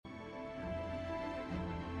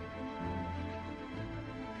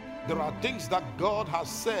There are things that God has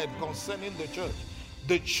said concerning the church.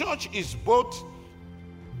 The church is both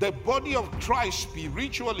the body of Christ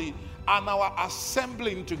spiritually and our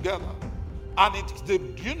assembling together. And it's the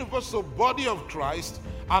universal body of Christ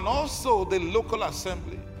and also the local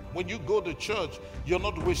assembly. When you go to church, you're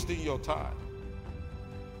not wasting your time.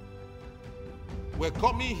 We're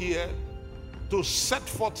coming here to set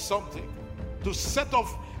forth something, to set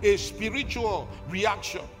off a spiritual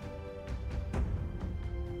reaction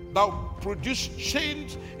that will produce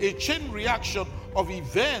a chain reaction of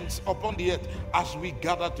events upon the earth as we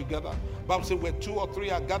gather together. The Bible says, where 2 or 3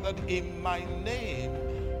 are gathered in my name,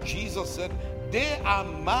 Jesus said, they are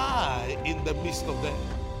mine in the midst of them.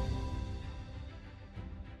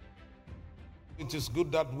 It is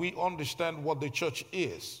good that we understand what the church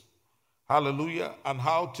is. Hallelujah. And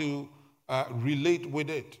how to relate with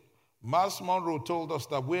it. Myles Munroe told us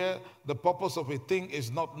that where the purpose of a thing is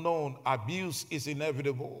not known, abuse is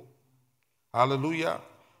inevitable. Hallelujah.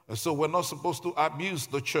 And so we're not supposed to abuse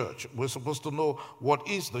the church. We're supposed to know what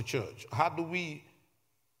is the church.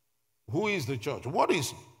 Who is the church? What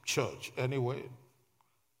is church anyway?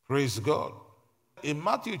 Praise God. In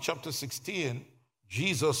Matthew chapter 16,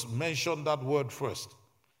 Jesus mentioned that word first.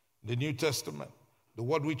 The New Testament. The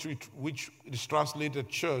word which is translated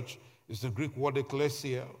church is the Greek word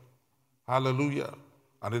ecclesia. Hallelujah.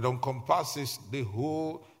 And it encompasses the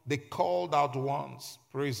called out ones.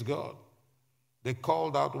 Praise God. The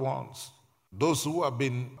called out ones. Those who have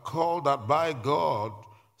been called out by God,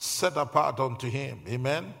 set apart unto him.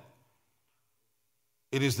 Amen.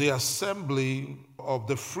 It is the assembly of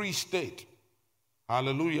the free state.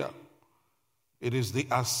 Hallelujah. It is the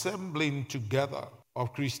assembling together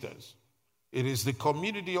of Christians. It is the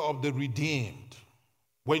community of the redeemed.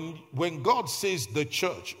 When God says the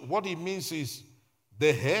church, what he means is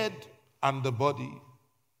the head and the body.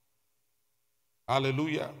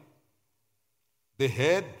 Hallelujah. The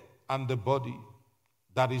head and the body.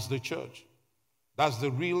 That is the church. That's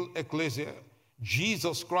the real ecclesia.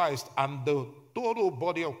 Jesus Christ and the total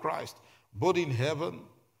body of Christ, both in heaven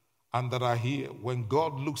and that are here. When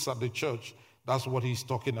God looks at the church, that's what he's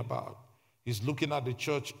talking about. He's looking at the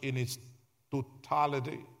church in its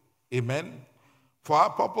totality. Amen. For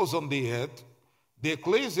our purpose on the earth, the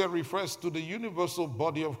ecclesia refers to the universal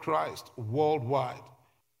body of Christ worldwide.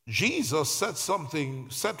 Jesus set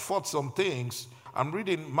forth some things. I'm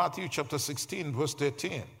reading Matthew chapter 16, verse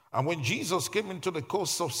 13. And when Jesus came into the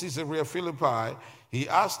coast of Caesarea Philippi, he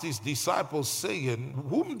asked his disciples, saying,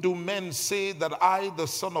 whom do men say that I, the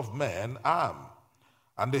Son of Man, am?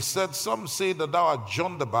 And they said, some say that thou art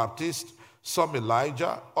John the Baptist, some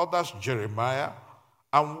Elijah, others Jeremiah,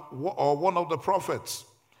 or one of the prophets.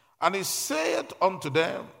 And he said unto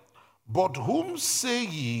them, but whom say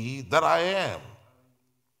ye that I am?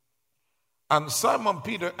 And Simon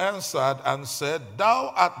Peter answered and said,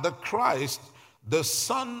 thou art the Christ, the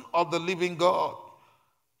Son of the living God.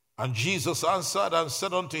 And Jesus answered and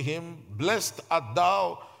said unto him, blessed art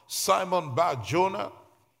thou, Simon Bar-Jonah,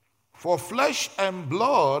 for flesh and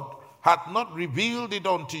blood hath not revealed it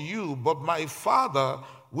unto you, but my Father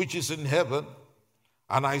which is in heaven.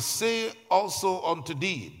 And I say also unto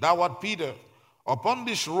thee, thou art Peter, upon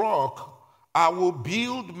this rock I will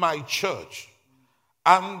build my church,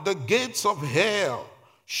 and the gates of hell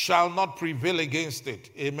shall not prevail against it.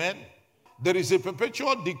 Amen. There is a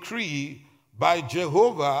perpetual decree by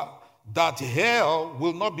Jehovah that hell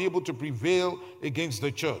will not be able to prevail against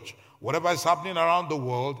the church. Whatever is happening around the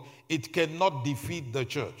world, it cannot defeat the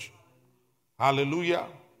church. Hallelujah.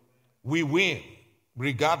 We win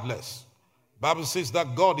regardless. Bible says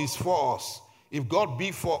that God is for us. If God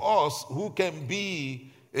be for us, who can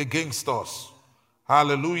be against us?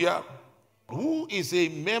 Hallelujah. Who is a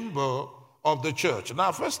member of the church?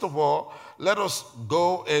 Now, first of all, let us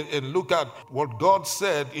go and look at what God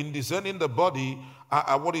said in designing the body,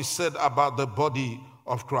 what he said about the body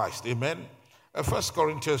of Christ. Amen. 1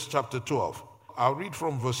 Corinthians chapter 12. I'll read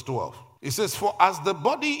from verse 12. It says, for as the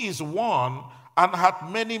body is one and hath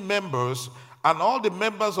many members, and all the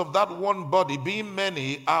members of that one body, being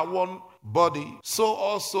many, are one body, so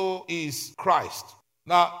also is Christ.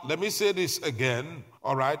 Now, let me say this again,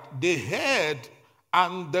 all right? The head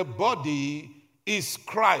and the body is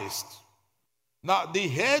Christ. Now, the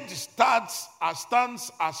head stands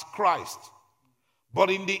as Christ.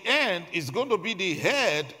 But in the end, it's going to be the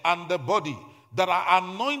head and the body that are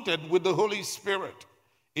anointed with the Holy Spirit.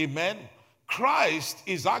 Amen. Christ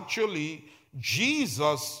is actually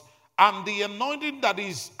Jesus and the anointing that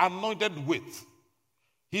is anointed with.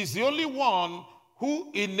 He's the only one who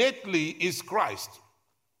innately is Christ.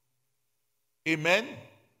 Amen.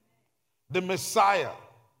 The Messiah.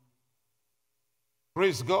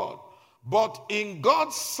 Praise God. But in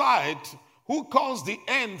God's sight, who calls the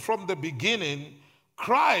end from the beginning,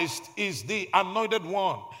 Christ is the anointed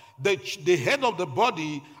one. The head of the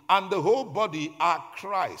body and the whole body are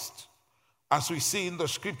Christ. As we see in the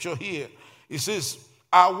scripture here, it says,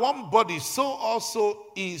 our one body, so also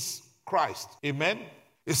is Christ. Amen.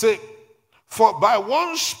 It says, for by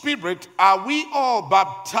one Spirit are we all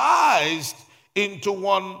baptized into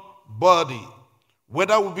one body,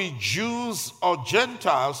 whether we be Jews or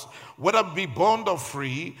Gentiles, whether we be bond or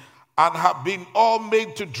free, and have been all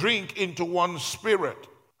made to drink into one Spirit.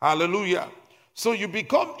 Hallelujah. So you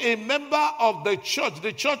become a member of the church.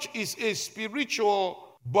 The church is a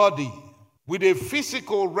spiritual body with a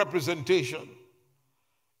physical representation.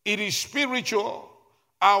 It is spiritual.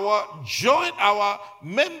 Our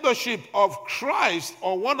membership of Christ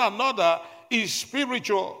or one another is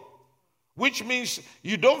spiritual, which means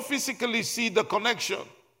you don't physically see the connection.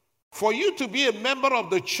 For you to be a member of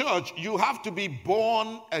the church, you have to be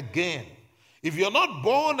born again. If you're not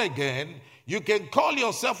born again, you can call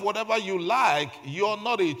yourself whatever you like. You're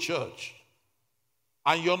not a church.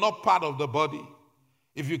 And you're not part of the body.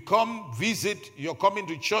 If you come visit, you're coming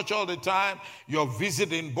to church all the time, you're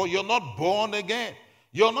visiting, but you're not born again.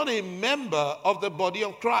 You're not a member of the body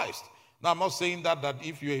of Christ. Now, I'm not saying that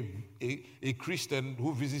if you're a Christian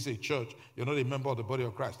who visits a church, you're not a member of the body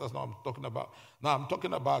of Christ. That's not what I'm talking about. Now, I'm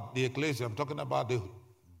talking about the ecclesia. I'm talking about the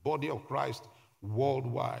body of Christ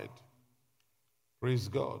worldwide. Praise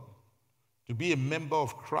God. To be a member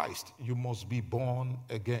of Christ, you must be born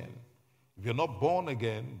again. If you're not born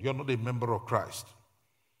again, you're not a member of Christ.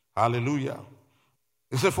 Hallelujah.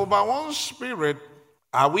 It says, for by one Spirit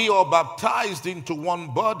are we all baptized into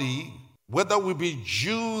one body, whether we be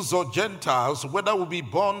Jews or Gentiles, whether we be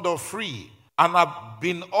bond or free, and have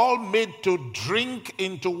been all made to drink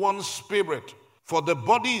into one Spirit. For the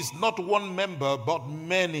body is not one member, but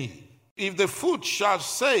many. If the foot shall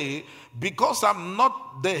say, because I'm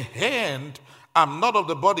not the hand, I'm not of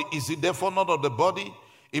the body, is it therefore not of the body?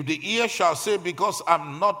 If the ear shall say, because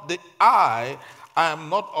I'm not the eye, I am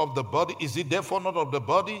not of the body, is it therefore not of the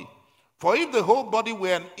body? For if the whole body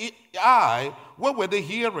were an eye, where were the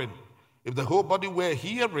hearing? If the whole body were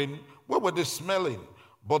hearing, where were the smelling?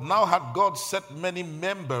 But now had God set many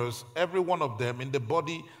members, every one of them, in the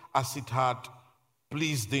body as it had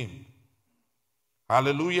pleased him.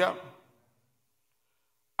 Hallelujah.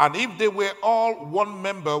 And if they were all one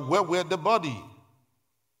member, where were the body?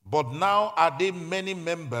 But now are they many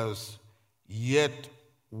members, yet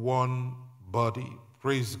one body.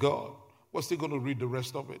 Praise God. We're still going to read the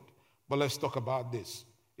rest of it. But let's talk about this.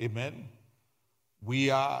 Amen. We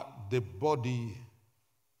are the body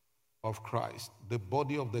of Christ, the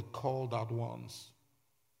body of the called out ones,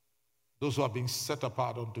 those who have been set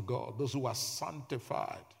apart unto God, those who are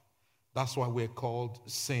sanctified. That's why we're called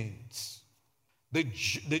saints. The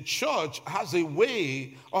church has a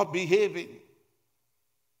way of behaving.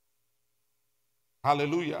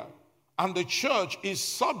 Hallelujah. And the church is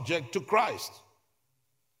subject to Christ.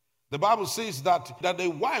 The Bible says that a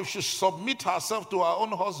wife should submit herself to her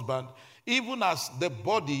own husband, even as the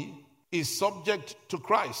body is subject to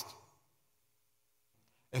Christ.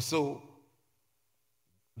 And so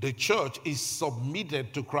the church is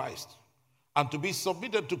submitted to Christ. And to be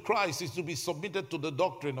submitted to Christ is to be submitted to the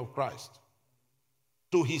doctrine of Christ,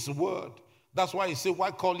 to his word. That's why he said,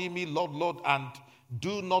 why call ye me Lord, Lord, and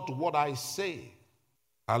do not what I say?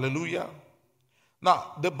 Hallelujah.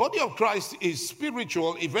 Now, the body of Christ is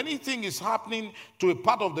spiritual. If anything is happening to a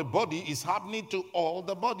part of the body, it's happening to all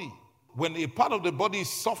the body. When a part of the body is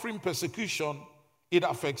suffering persecution, it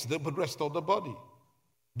affects the rest of the body.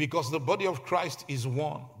 Because the body of Christ is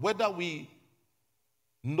one. Whether we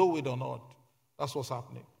know it or not, that's what's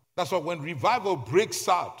happening. That's why when revival breaks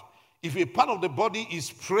out, if a part of the body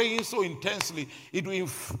is praying so intensely, it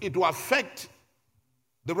will affect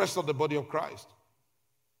the rest of the body of Christ.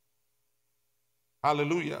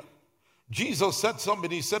 Hallelujah. Jesus said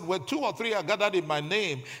something. He said, where two or three are gathered in my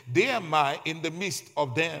name, there am I in the midst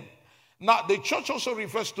of them. Now, the church also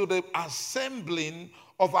refers to the assembling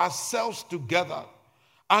of ourselves together.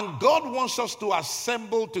 And God wants us to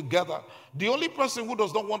assemble together. The only person who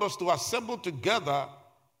does not want us to assemble together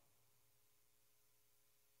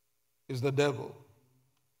is the devil.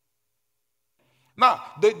 Now,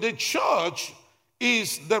 the church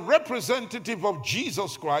is the representative of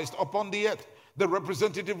Jesus Christ upon the earth, the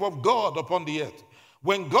representative of God upon the earth.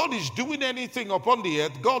 When God is doing anything upon the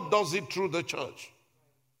earth, God does it through the church.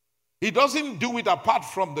 He doesn't do it apart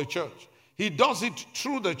from the church. He does it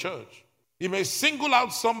through the church. He may single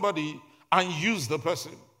out somebody and use the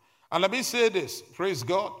person. And let me say this, praise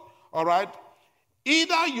God, all right?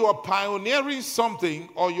 Either you are pioneering something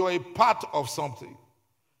or you're a part of something.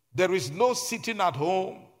 There is no sitting at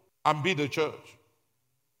home and be the church.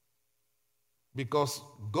 Because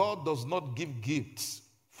God does not give gifts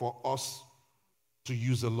for us to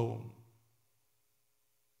use alone.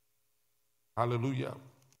 Hallelujah.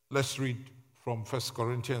 Let's read from 1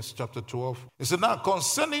 Corinthians chapter 12. It said, now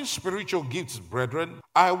concerning spiritual gifts, brethren,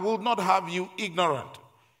 I will not have you ignorant.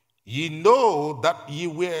 Ye know that ye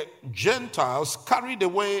were Gentiles carried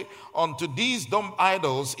away unto these dumb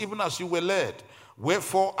idols, even as you were led.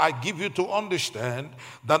 Wherefore I give you to understand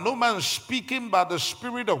that no man speaking by the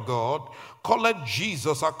Spirit of God calleth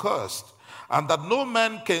Jesus accursed, and that no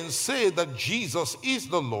man can say that Jesus is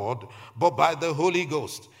the Lord but by the Holy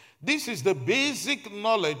Ghost. This is the basic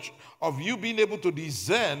knowledge of you being able to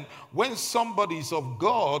discern when somebody is of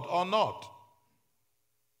God or not.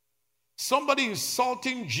 Somebody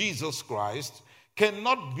insulting Jesus Christ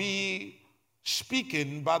cannot be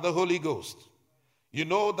speaking by the Holy Ghost. You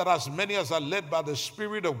know that as many as are led by the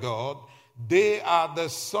Spirit of God, they are the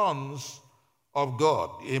sons of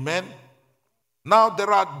God. Amen. Now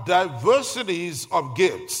there are diversities of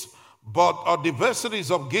gifts, but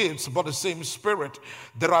the same Spirit.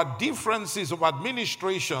 There are differences of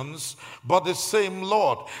administrations, but the same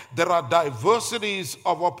Lord. There are diversities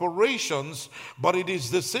of operations, but it is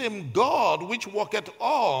the same God which worketh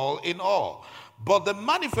all in all. But the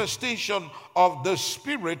manifestation of the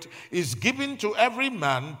Spirit is given to every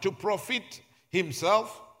man to profit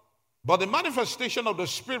himself. But the manifestation of the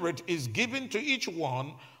Spirit is given to each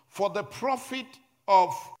one for the profit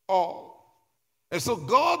of all. And so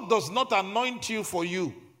God does not anoint you for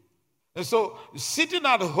you. And so sitting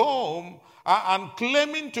at home and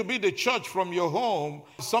claiming to be the church from your home,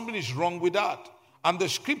 something is wrong with that. And the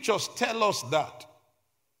scriptures tell us that.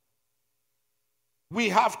 We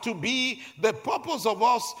have to be, the purpose of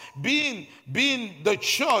us being the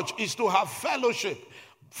church is to have fellowship.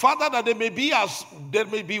 Father, that there may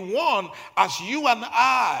be one as you and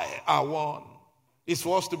I are one. It's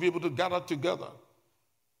for us to be able to gather together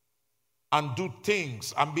and do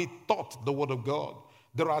things and be taught the word of God.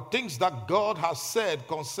 There are things that God has said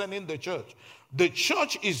concerning the church. The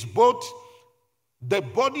church is both the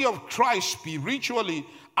body of Christ spiritually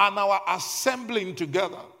and our assembling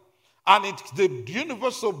together. And it's the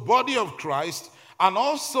universal body of Christ and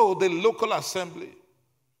also the local assembly.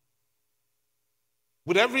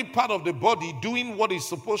 With every part of the body doing what it's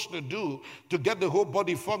supposed to do to get the whole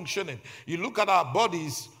body functioning. You look at our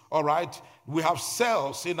bodies, all right, we have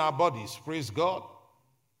cells in our bodies, praise God.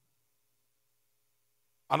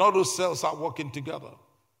 And all those cells are working together,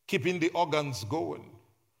 keeping the organs going.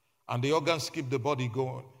 And the organs keep the body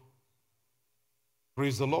going.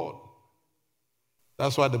 Praise the Lord.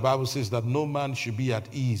 That's why the Bible says that no man should be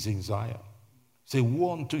at ease in Zion. Say,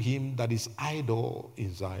 woe unto him that is idle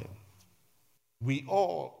in Zion. We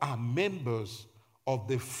all are members of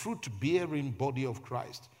the fruit-bearing body of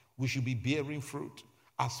Christ. We should be bearing fruit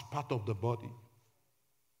as part of the body.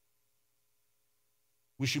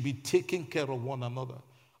 We should be taking care of one another.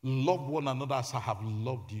 Love one another as I have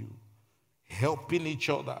loved you. Helping each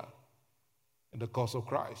other in the cause of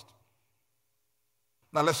Christ.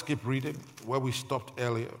 Now let's keep reading where we stopped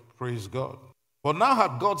earlier. Praise God. But now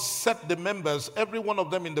had God set the members, every one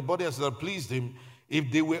of them in the body as it pleased him.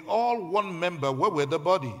 If they were all one member, where were the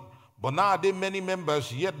body? But now are there many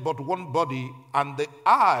members, yet but one body, and the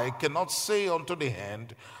eye cannot say unto the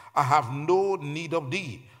hand, I have no need of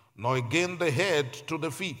thee, nor again the head to the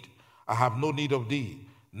feet, I have no need of thee.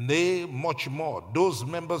 Nay, much more, those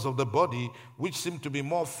members of the body which seem to be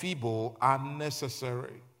more feeble are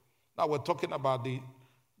necessary. Now we're talking about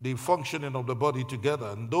the functioning of the body together.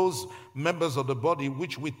 And those members of the body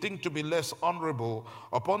which we think to be less honorable,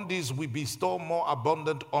 upon these we bestow more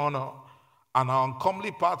abundant honor. And our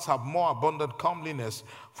uncomely parts have more abundant comeliness,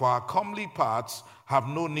 for our comely parts have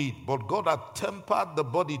no need. But God hath tempered the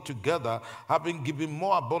body together, having given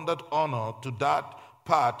more abundant honor to that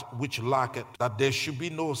part which lacketh, that there should be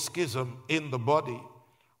no schism in the body,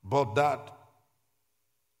 but that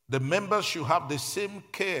the members should have the same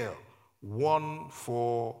care one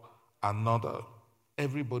for another.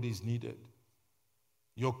 Everybody is needed.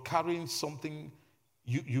 You're carrying something,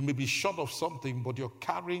 you may be short of something, but you're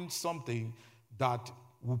carrying something that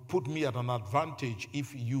will put me at an advantage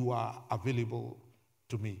if you are available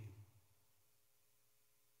to me.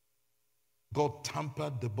 God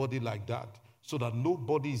tempered the body like that so that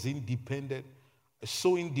nobody is independent,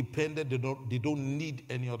 so independent they don't need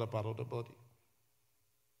any other part of the body.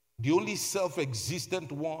 The only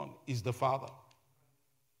self-existent one is the Father.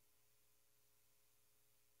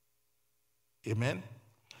 Amen.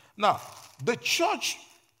 Now, the church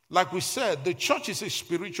Like we said, the church is a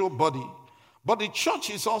spiritual body, but the church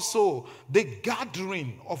is also the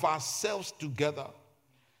gathering of ourselves together.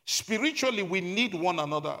 Spiritually, we need one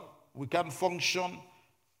another. We can function.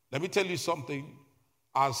 Let me tell you something.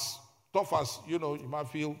 As tough as, you might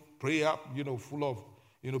feel prayer, full of,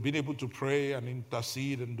 being able to pray and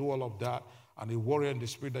intercede and do all of that, and a warrior in the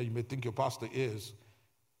spirit that you may think your pastor is,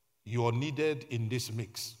 you are needed in this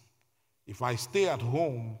mix. If I stay at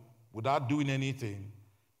home without doing anything,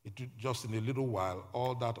 just in a little while,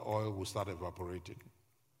 all that oil will start evaporating.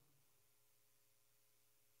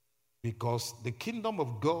 Because the kingdom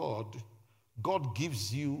of God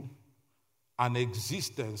gives you an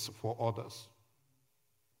existence for others.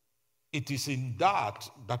 It is in that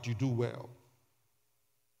you do well.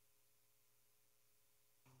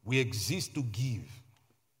 We exist to give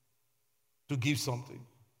something.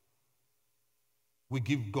 We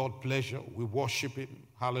give God pleasure. We worship Him.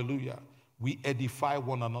 Hallelujah. We edify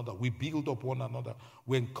one another. We build up one another.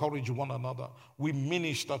 We encourage one another. We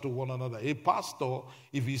minister to one another. A pastor,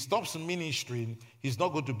 if he stops ministering, he's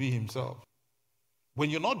not going to be himself. When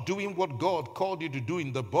you're not doing what God called you to do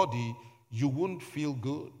in the body, you won't feel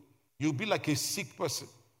good. You'll be like a sick person.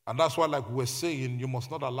 And that's why, like we're saying, you must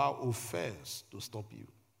not allow offense to stop you.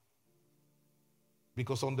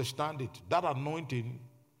 Because understand it, that anointing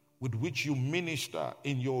with which you minister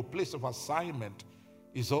in your place of assignment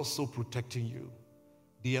is also protecting you.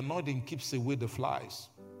 The anointing keeps away the flies.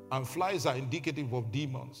 And flies are indicative of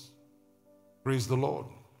demons. Praise the Lord.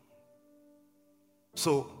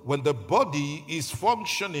 So when the body is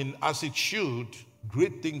functioning as it should,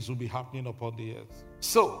 great things will be happening upon the earth.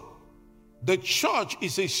 So the church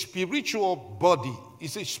is a spiritual body.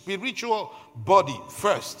 It's a spiritual body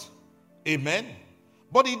first. Amen.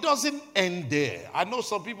 But it doesn't end there. I know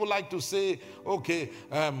some people like to say, okay,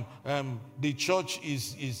 the church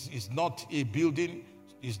is not a building.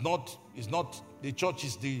 It's not the church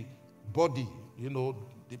is the body,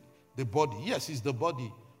 the body. Yes, it's the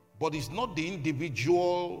body, but it's not the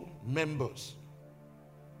individual members.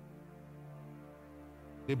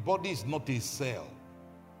 The body is not a cell.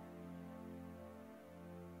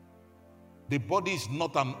 The body is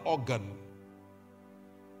not an organ.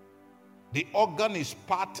 The organ is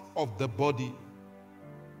part of the body.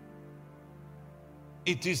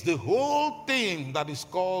 It is the whole thing that is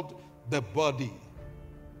called the body.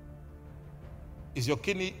 Is your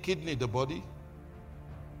kidney the body?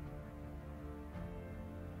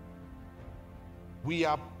 We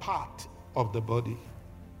are part of the body.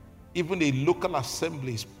 Even a local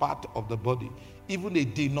assembly is part of the body. Even a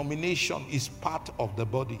denomination is part of the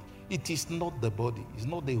body. It is not the body. It's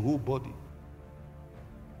not the whole body.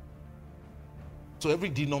 So every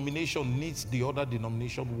denomination needs the other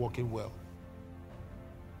denomination working well.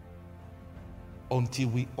 Until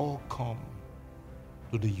we all come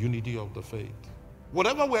to the unity of the faith.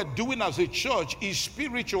 Whatever we're doing as a church is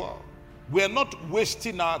spiritual. We're not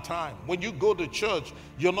wasting our time. When you go to church,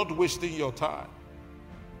 you're not wasting your time.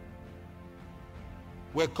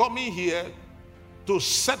 We're coming here to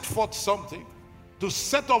set forth something, to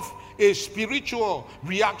set off a spiritual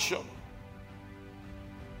reaction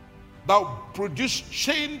that will produce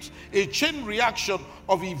a chain reaction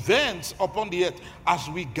of events upon the earth as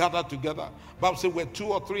we gather together. The Bible says, where 2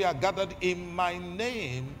 or 3 are gathered in my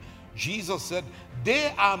name, Jesus said,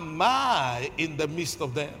 they are mine in the midst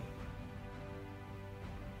of them.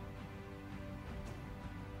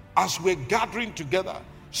 As we're gathering together,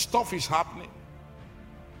 stuff is happening.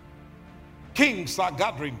 Kings are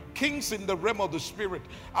gathering. Kings in the realm of the spirit.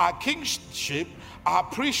 Our kingship, our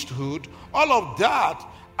priesthood, all of that,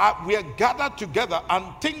 we are gathered together and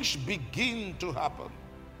things begin to happen.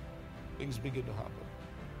 Things begin to happen.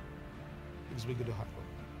 Things begin to happen.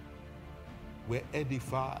 We're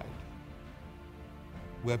edified.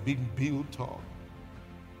 We're being built up.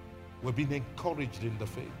 We're being encouraged in the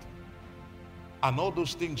faith. And all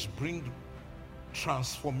those things bring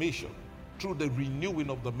transformation through the renewing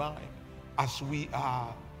of the mind as we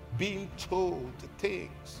are being told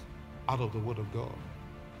things out of the Word of God.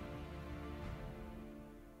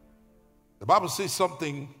 The Bible says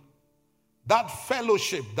something, that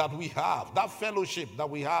fellowship that we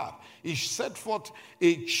have is set forth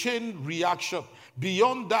a chain reaction.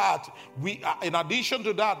 Beyond that, in addition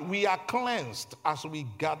to that, we are cleansed as we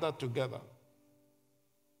gather together.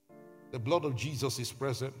 The blood of Jesus is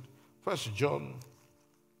present. 1 John,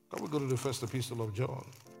 can we go to the first epistle of John?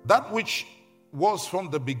 That which was from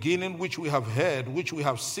the beginning, which we have heard, which we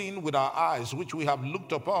have seen with our eyes, which we have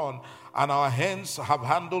looked upon, and our hands have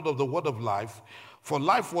handled of the word of life. For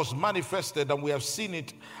life was manifested, and we have seen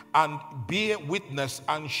it, and bear witness,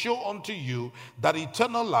 and show unto you that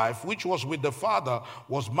eternal life, which was with the Father,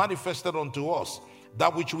 was manifested unto us.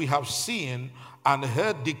 That which we have seen and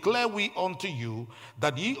heard declare we unto you,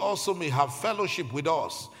 that ye also may have fellowship with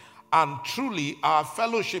us. And truly our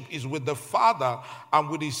fellowship is with the Father and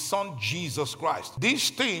with his Son Jesus Christ.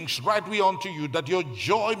 These things write we unto you, that your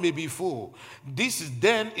joy may be full. This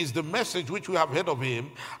then is the message which we have heard of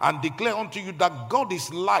him, and declare unto you that God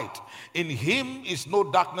is light. In him is no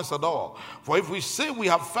darkness at all. For if we say we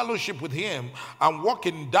have fellowship with him and walk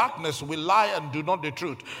in darkness, we lie and do not the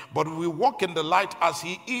truth. But if we walk in the light as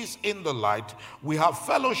he is in the light, we have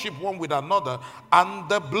fellowship one with another, and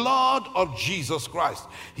the blood of Jesus Christ,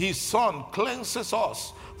 his Son, cleanses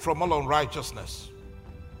us from all unrighteousness.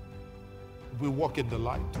 We walk in the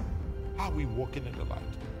light. How are we walking in the light?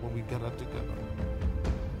 When we gather together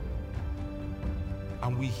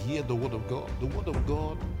and we hear the word of God. The word of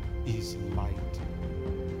God is light.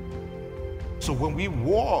 So when we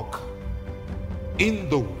walk in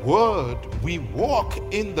the word, we walk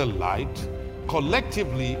in the light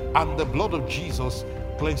collectively, and the blood of Jesus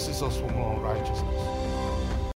cleanses us from all unrighteousness.